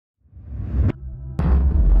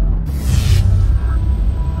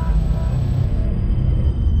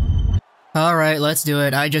Alright, let's do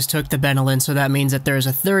it. I just took the Benylin, so that means that there's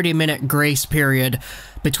a 30-minute grace period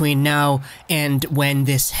between now and when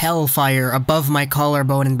this hellfire above my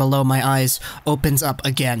collarbone and below my eyes opens up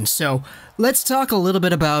again. So, let's talk a little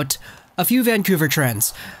bit about a few Vancouver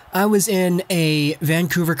trends. I was in a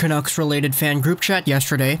Vancouver Canucks related fan group chat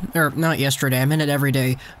yesterday, or not yesterday, I'm in it every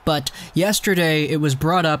day, but yesterday it was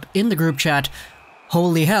brought up in the group chat,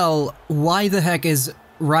 holy hell, why the heck is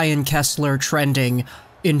Ryan Kesler trending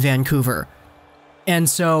in Vancouver? And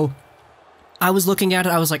so I was looking at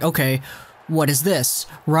it, I was like, okay, what is this?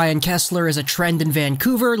 Ryan Kesler is a trend in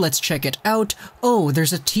Vancouver, let's check it out. Oh,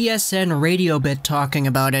 there's a TSN radio bit talking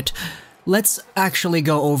about it. Let's actually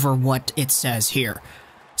go over what it says here.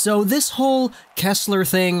 So this whole Kesler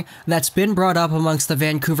thing that's been brought up amongst the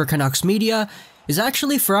Vancouver Canucks media is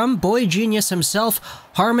actually from boy genius himself,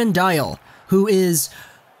 Harman Dayal, who is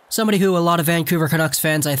somebody who a lot of Vancouver Canucks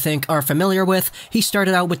fans, I think, are familiar with. He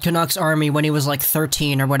started out with Canucks Army when he was like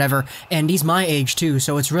 13 or whatever, and he's my age too,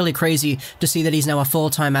 so it's really crazy to see that he's now a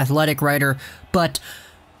full-time athletic writer. But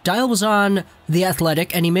Dayal was on The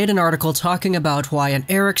Athletic, and he made an article talking about why an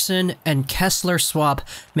Eriksson and Kesler swap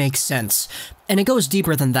makes sense. And it goes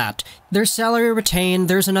deeper than that. There's salary retained,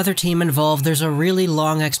 there's another team involved, there's a really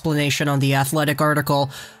long explanation on The Athletic article,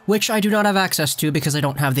 which I do not have access to because I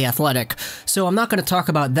don't have The Athletic. So I'm not going to talk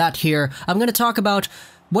about that here. I'm going to talk about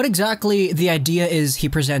what exactly the idea is he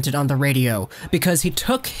presented on the radio, because he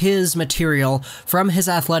took his material from his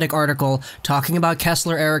Athletic article talking about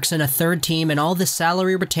Kesler, Eriksson, a third team, and all the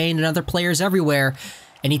salary retained and other players everywhere,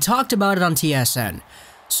 and he talked about it on TSN.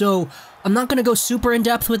 So I'm not going to go super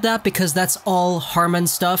in-depth with that because that's all Harman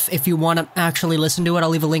stuff. If you want to actually listen to it, I'll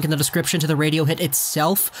leave a link in the description to the radio hit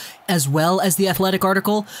itself, as well as the Athletic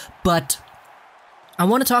article, but I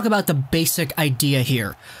want to talk about the basic idea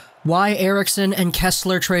here. Why Eriksson and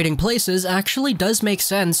Kesler trading places actually does make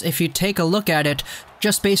sense if you take a look at it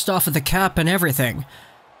just based off of the cap and everything.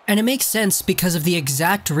 And it makes sense because of the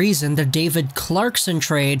exact reason the David Clarkson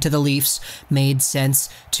trade to the Leafs made sense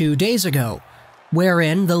 2 days ago,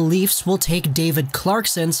 wherein the Leafs will take David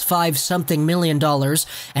Clarkson's $5-something million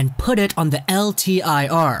and put it on the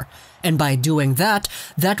LTIR. And by doing that,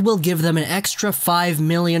 that will give them an extra $5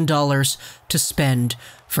 million to spend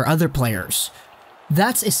for other players.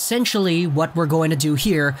 That's essentially what we're going to do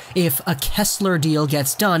here if a Kesler deal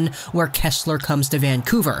gets done where Kesler comes to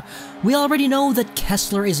Vancouver. We already know that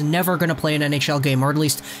Kesler is never going to play an NHL game, or at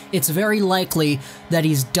least it's very likely that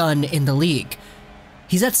he's done in the league.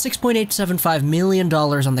 He's at $6.875 million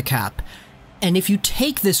on the cap, and if you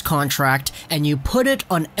take this contract and you put it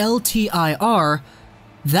on LTIR,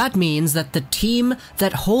 that means that the team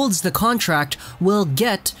that holds the contract will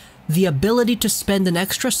get the ability to spend an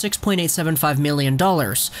extra $6.875 million.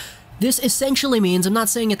 This essentially means, I'm not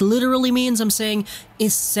saying it literally means, I'm saying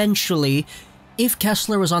essentially, if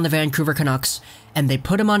Kesler was on the Vancouver Canucks and they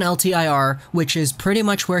put him on LTIR, which is pretty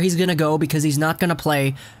much where he's going to go because he's not going to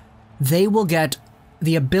play, they will get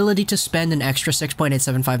the ability to spend an extra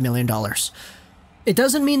 $6.875 million. It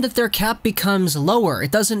doesn't mean that their cap becomes lower.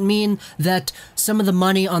 It doesn't mean that some of the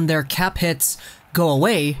money on their cap hits go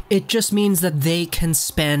away. It just means that they can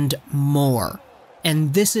spend more.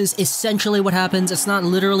 And this is essentially what happens. It's not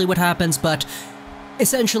literally what happens, but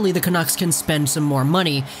essentially the Canucks can spend some more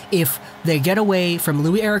money if they get away from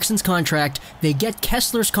Loui Eriksson's contract, they get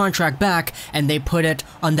Kesler's contract back, and they put it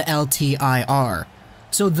on the LTIR.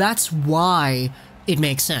 So that's why it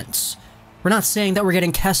makes sense. We're not saying that we're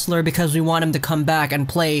getting Kesler because we want him to come back and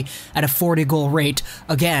play at a 40-goal rate.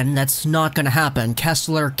 Again, that's not going to happen.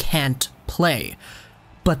 Kesler can't play.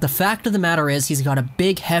 But the fact of the matter is he's got a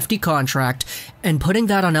big, hefty contract, and putting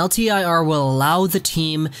that on LTIR will allow the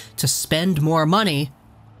team to spend more money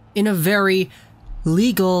in a very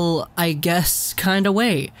legal, I guess, kind of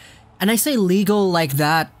way. And I say legal like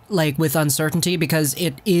that, like with uncertainty, because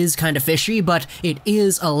it is kind of fishy, but it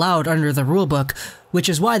is allowed under the rulebook, which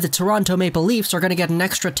is why the Toronto Maple Leafs are going to get an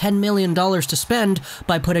extra $10 million to spend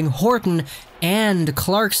by putting Horton and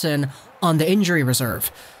Clarkson on the injury reserve.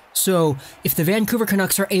 So, if the Vancouver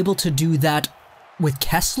Canucks are able to do that with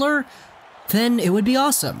Kesler, then it would be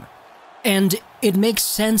awesome. And it makes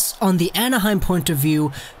sense on the Anaheim point of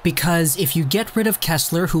view, because if you get rid of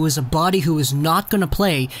Kesler, who is a body who is not going to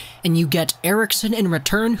play, and you get Eriksson in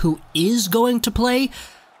return, who is going to play,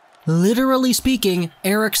 literally speaking,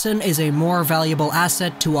 Eriksson is a more valuable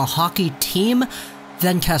asset to a hockey team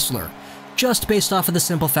than Kesler, just based off of the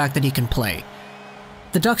simple fact that he can play.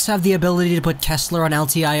 The Ducks have the ability to put Kesler on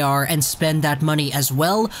LTIR and spend that money as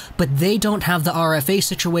well, but they don't have the RFA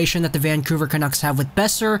situation that the Vancouver Canucks have with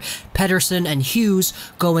Besser, Pettersson, and Hughes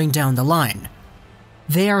going down the line.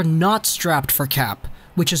 They are not strapped for cap,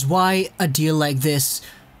 which is why a deal like this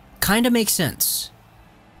kinda makes sense.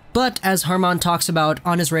 But as Harman talks about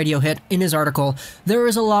on his radio hit in his article, there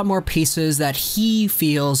is a lot more pieces that he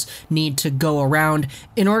feels need to go around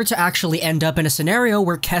in order to actually end up in a scenario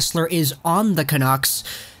where Kesler is on the Canucks.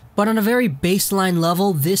 But on a very baseline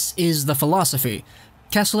level, this is the philosophy.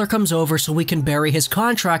 Kesler comes over so we can bury his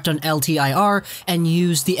contract on LTIR and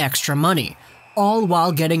use the extra money, all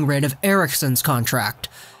while getting rid of Eriksson's contract.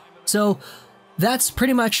 So that's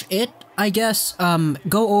pretty much it, I guess.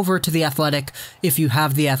 Go over to The Athletic if you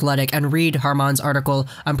have The Athletic and read Harman's article.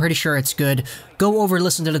 I'm pretty sure it's good. Go over,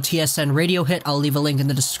 listen to the TSN radio hit. I'll leave a link in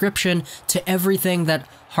the description to everything that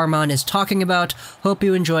Harman is talking about. Hope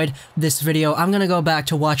you enjoyed this video. I'm gonna go back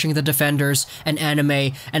to watching The Defenders and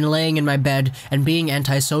anime and laying in my bed and being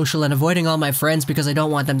antisocial and avoiding all my friends because I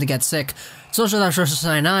don't want them to get sick. Social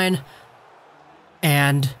 99,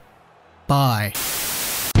 and bye.